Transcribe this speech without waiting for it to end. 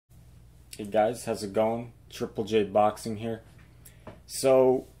Hey guys, how's it going? JJJBoxing here.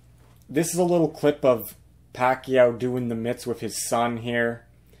 So, this is a little clip of Pacquiao doing the mitts with his son here.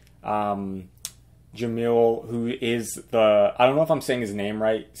 Jimuel, who is the... I don't know if I'm saying his name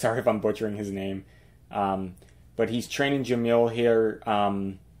right. Sorry if I'm butchering his name. But he's training Jimuel here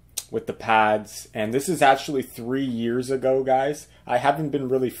with the pads. And this is actually 3 years ago, guys. I haven't been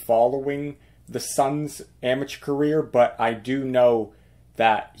really following the son's amateur career, but I do know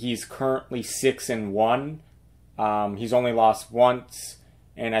that he's currently 6-1. He's only lost once,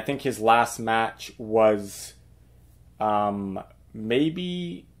 and I think his last match was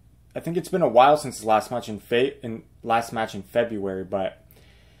maybe, I think it's been a while since his last match in February, but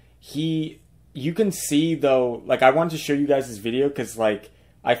you can see though, like, I wanted to show you guys this video because, like,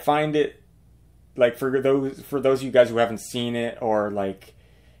 I find it, like, for those of you guys who haven't seen it, or like,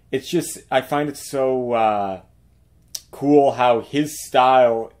 it's just, I find it so cool how his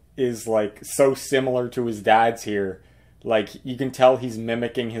style is, like, so similar to his dad's here. Like, you can tell he's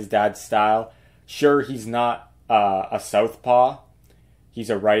mimicking his dad's style. Sure, he's not a southpaw. He's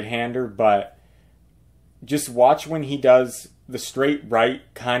a right-hander, but just watch when he does the straight right,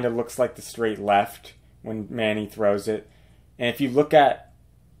 kind of looks like the straight left when Manny throws it. And if you look at,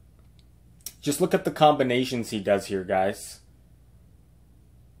 just look at the combinations he does here, guys.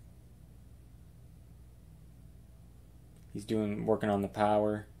 He's working on the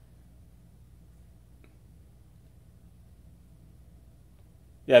power.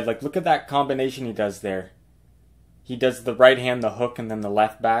 Yeah, like, look at that combination he does there. He does the right hand, the hook, and then the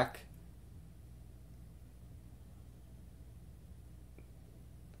left back.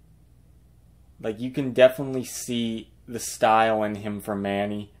 Like, you can definitely see the style in him from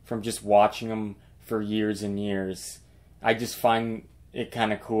Manny, from just watching him for years and years. I just find it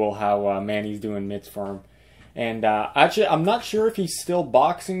kind of cool how Manny's doing mitts for him. And actually, I'm not sure if he's still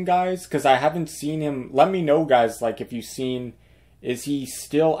boxing, guys, because I haven't seen him. Let me know, guys, like, if you've seen, is he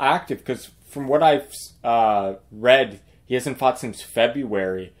still active? Because from what I've read, he hasn't fought since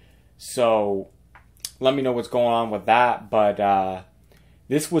February. So let me know what's going on with that. But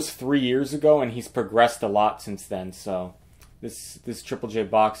this was 3 years ago, and he's progressed a lot since then. So this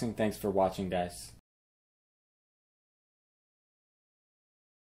JJJBoxing. Thanks for watching, guys.